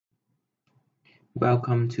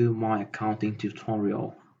Welcome to my accounting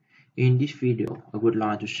tutorial. In this video, I would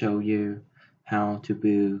like to show you how to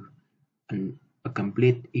build a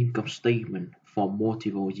complete income statement for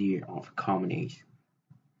multiple years of companies.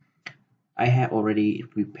 I have already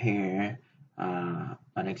prepared an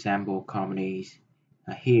example companies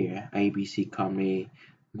here, ABC company,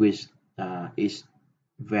 which is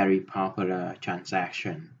very popular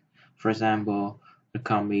transaction. For example, the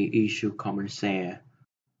company issue common share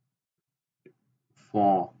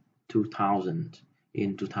for 2000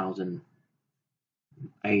 in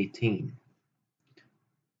 2018,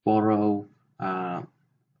 borrow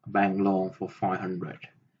bank loan for 500,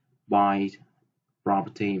 buy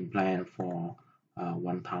property in plan for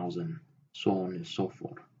 1000, so on and so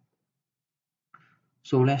forth.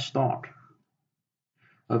 So let's start.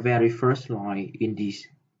 A very first line in this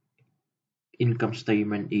income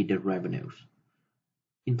statement is the revenues.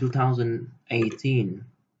 In 2018,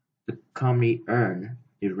 the company earned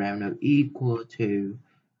the revenue equal to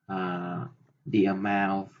the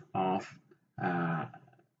amount of uh,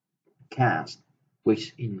 cash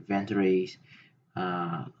which inventories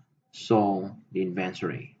sold the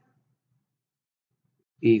inventory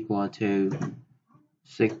equal to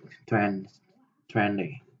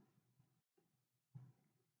 620,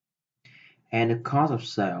 and the cost of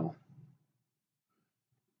sale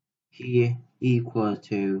here equal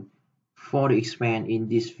to, for the expense in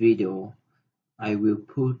this video I will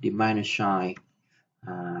put the minus sign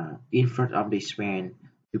in front of the expense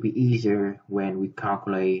to be easier when we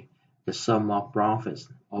calculate the sum of profits,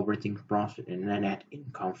 operating profit, and net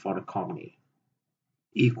income for the company.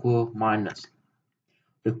 Equal minus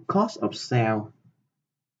the cost of sale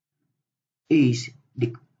is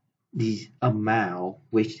the amount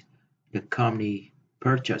which the company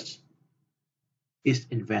purchased its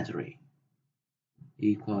inventory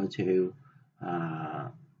equal to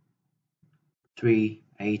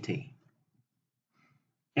 380,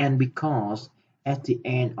 and because at the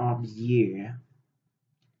end of the year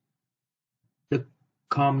the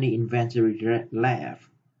company inventory left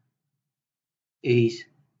is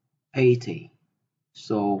 80,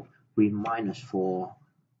 so we minus for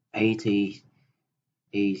 80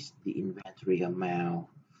 is the inventory amount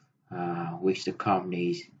which the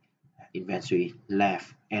company's inventory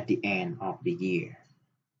left at the end of the year.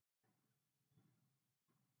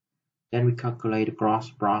 Then we calculate the gross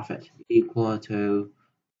profit equal to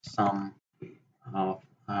sum of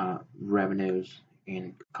revenues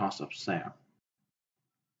and cost of sale.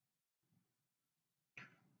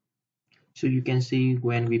 So you can see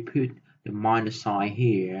when we put the minus sign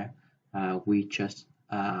here, we just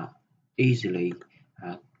easily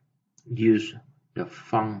use the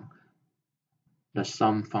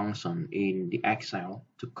sum function in the Excel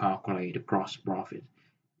to calculate the gross profit.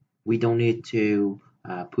 We don't need to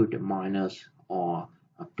put a minus or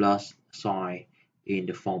a plus sign in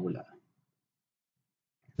the formula.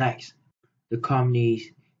 Next, the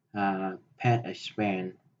company's paid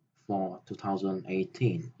expense for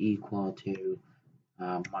 2018 equal to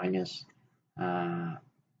minus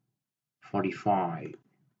 45.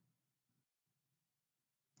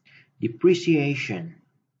 Depreciation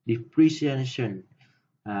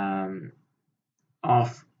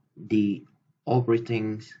of the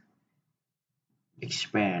operating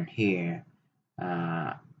expense here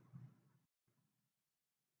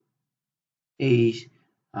is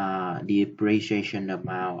the depreciation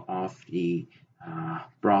amount of the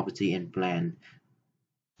property and plant.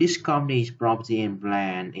 This company's property and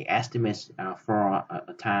plant estimates for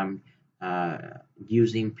a time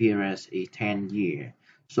using periods is 10 years.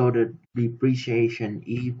 So the depreciation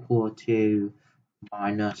equal to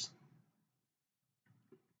minus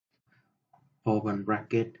open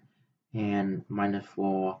bracket and minus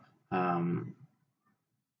for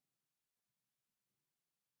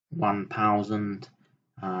 1000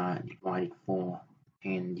 divided for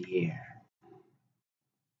 10 years.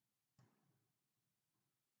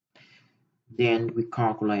 Then we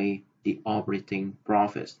calculate the operating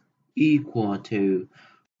profits equal to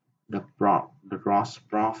the gross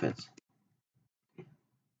profits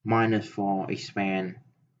minus for expense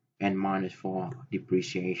and minus for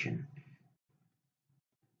depreciation.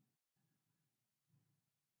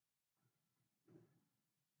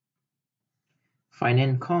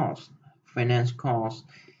 Finance cost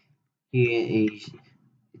here is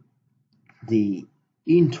the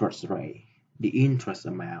interest rate, the interest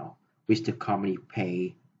amount which the company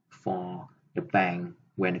pay for the bank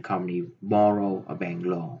when the company borrow a bank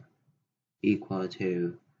loan equal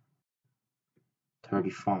to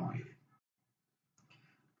 35.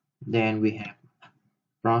 Then we have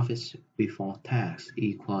profits before tax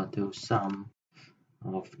equal to sum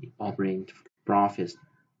of operating profits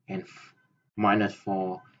and minus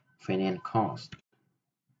for finance cost.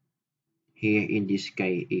 Here in this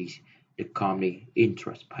case is the company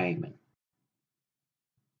interest payment.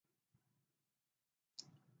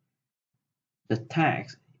 The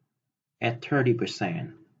tax at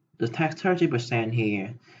 30%. The tax 30%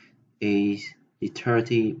 here is the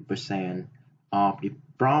 30% of the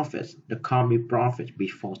profits, the company profit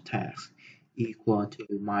before tax, equal to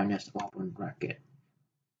minus open bracket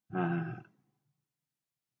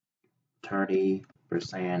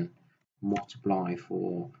 30% multiplied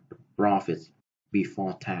for the profits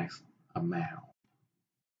before tax amount.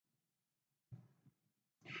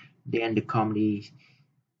 Then the company's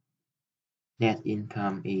net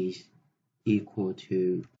income is equal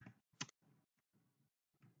to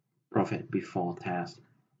profit before tax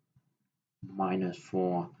minus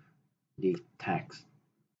for the tax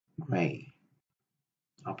rate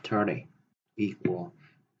of 30 equal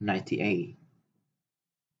 98.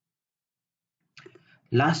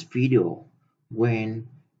 Last video, when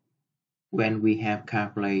we have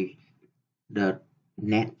calculated the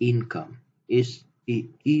net income is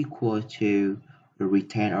equal to the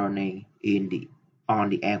retained earning in the on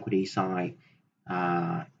the equity side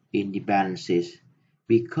in the balances,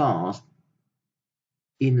 because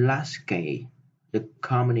in last case the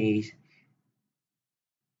companies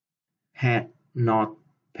had not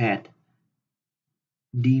paid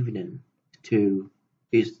dividend to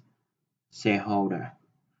its shareholder,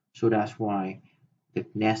 so that's why the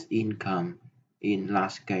net income in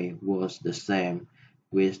last case was the same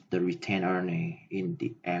with the retained earning in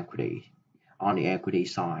the equity on the equity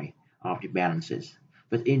side of the balances.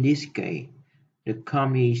 But in this case, the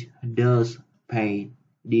company does pay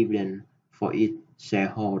dividend for its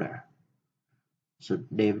shareholder. So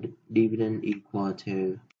dividend equal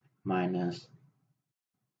to minus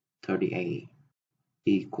 38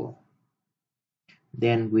 equal.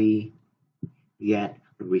 Then we get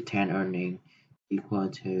the retained earning equal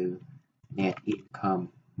to net income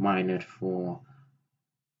minus for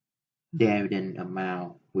dividend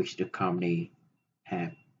amount which the company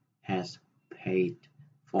has paid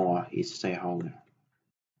for its shareholder.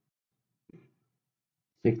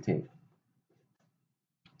 60.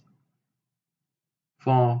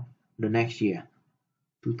 For the next year,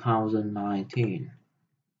 2019,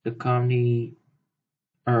 the company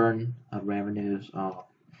earned revenues of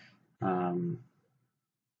from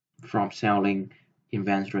selling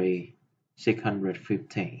inventory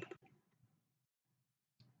 650,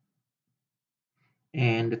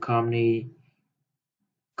 and the company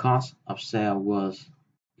cost of sale was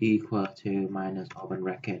equal to minus open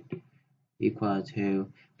bracket equal to,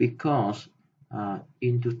 because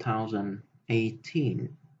in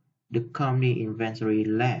 2018 the company inventory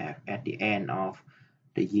left at the end of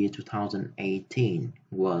the year 2018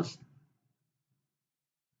 was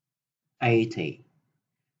 80,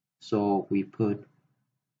 so we put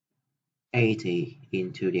 80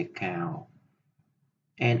 into the account.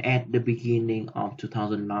 And at the beginning of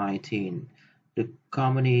 2019 the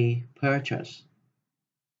company purchased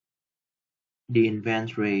the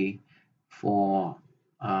inventory for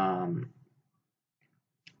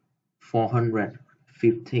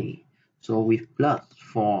 450, so we plus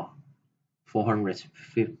for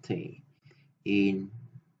 450 in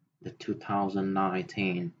the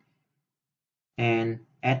 2019, and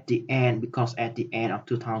at the end, because at the end of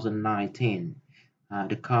 2019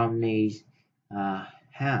 the company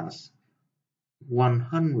has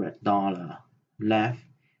 $100 left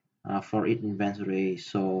for its inventory,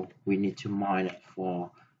 so we need to minus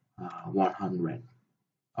for 100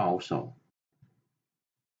 also.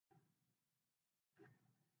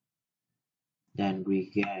 Then we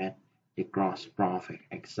get the gross profit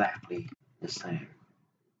exactly the same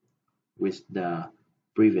with the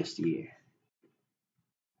previous year.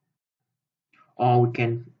 Or we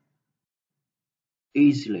can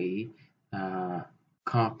easily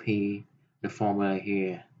copy the formula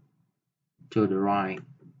here to the right,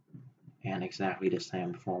 and exactly the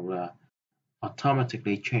same formula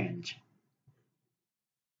automatically change.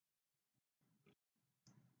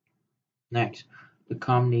 Next, the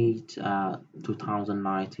company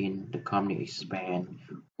 2019 the company expense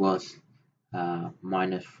was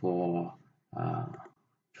minus for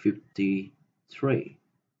 53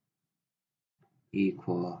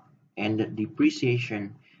 equal, and the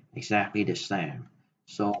depreciation exactly the same,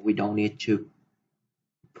 so we don't need to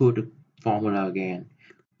put the formula again,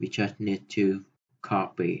 we just need to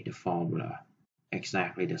copy the formula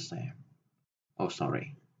exactly the same. Oh,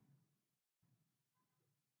 sorry.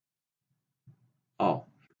 Oh,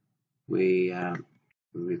 we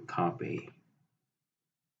will copy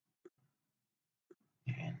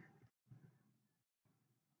And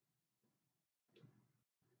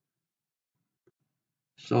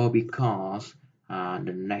so because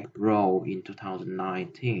the net row in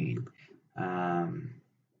 2019 um,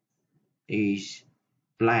 is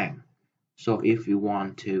blank, so if we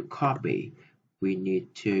want to copy, we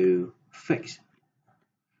need to fix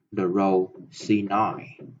the row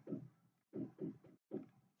C9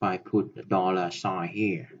 by put the $sign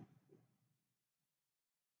here.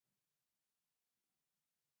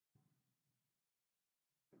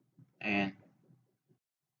 And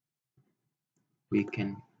we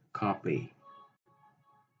can copy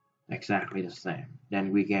exactly the same.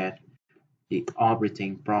 Then we get the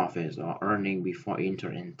operating profits or earning before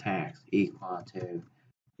interest and tax equal to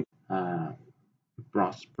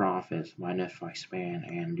gross profits minus expense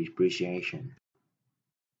and depreciation.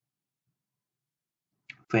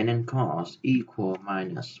 Finance cost equal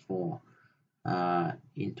minus 4.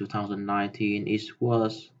 In 2019 it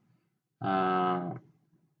was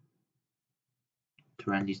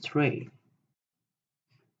 23.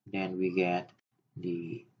 Then we get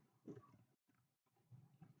the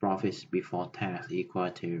profits before tax equal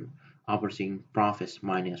to operating profits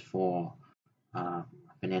minus 4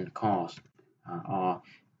 finance cost or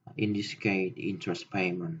in this case interest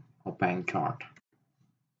payment or bank charge.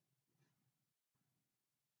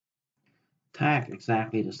 Tax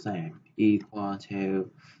exactly the same equal to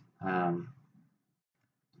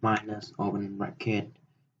minus open bracket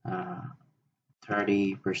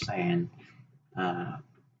 30%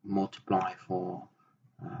 multiply for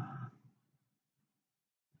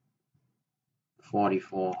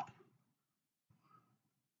 44.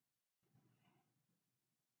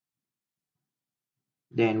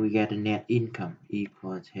 Then we get the net income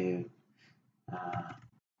equal to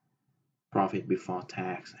profit before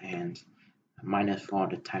tax and minus for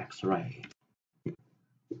the tax rate.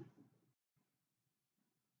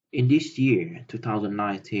 In this year,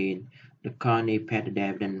 2019, the company paid a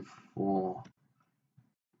dividend for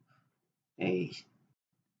a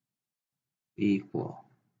equal.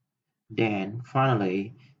 Then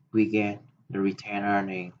finally, we get the retained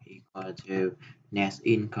earning equal to net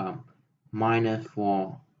income minus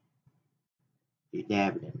for the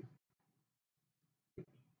dividend.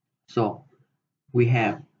 So we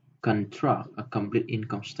have construct a complete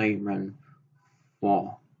income statement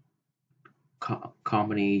for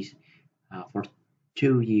companies for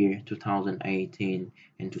 2 years, 2018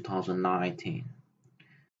 and 2019.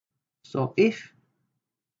 So if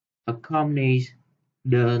a company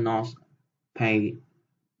does not pay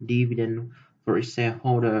dividend for its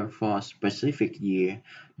shareholder for a specific year,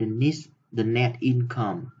 the net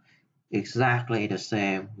income exactly the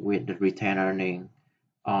same with the retained earning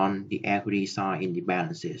on the equity side in the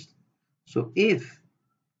balances. So if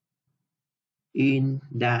in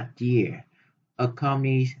that year a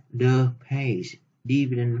company does pay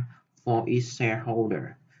dividend for its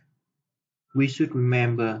shareholder, we should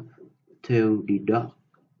remember to deduct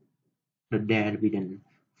the dividend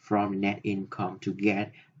from net income to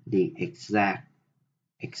get the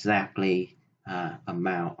exactly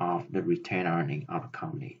amount of the retained earning of the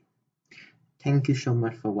company. Thank you so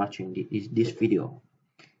much for watching this video.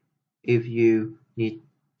 If you need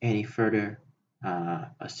any further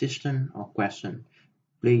assistance or question,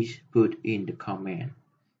 please put in the comment.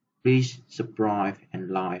 Please subscribe and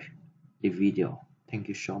like the video. Thank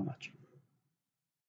you so much.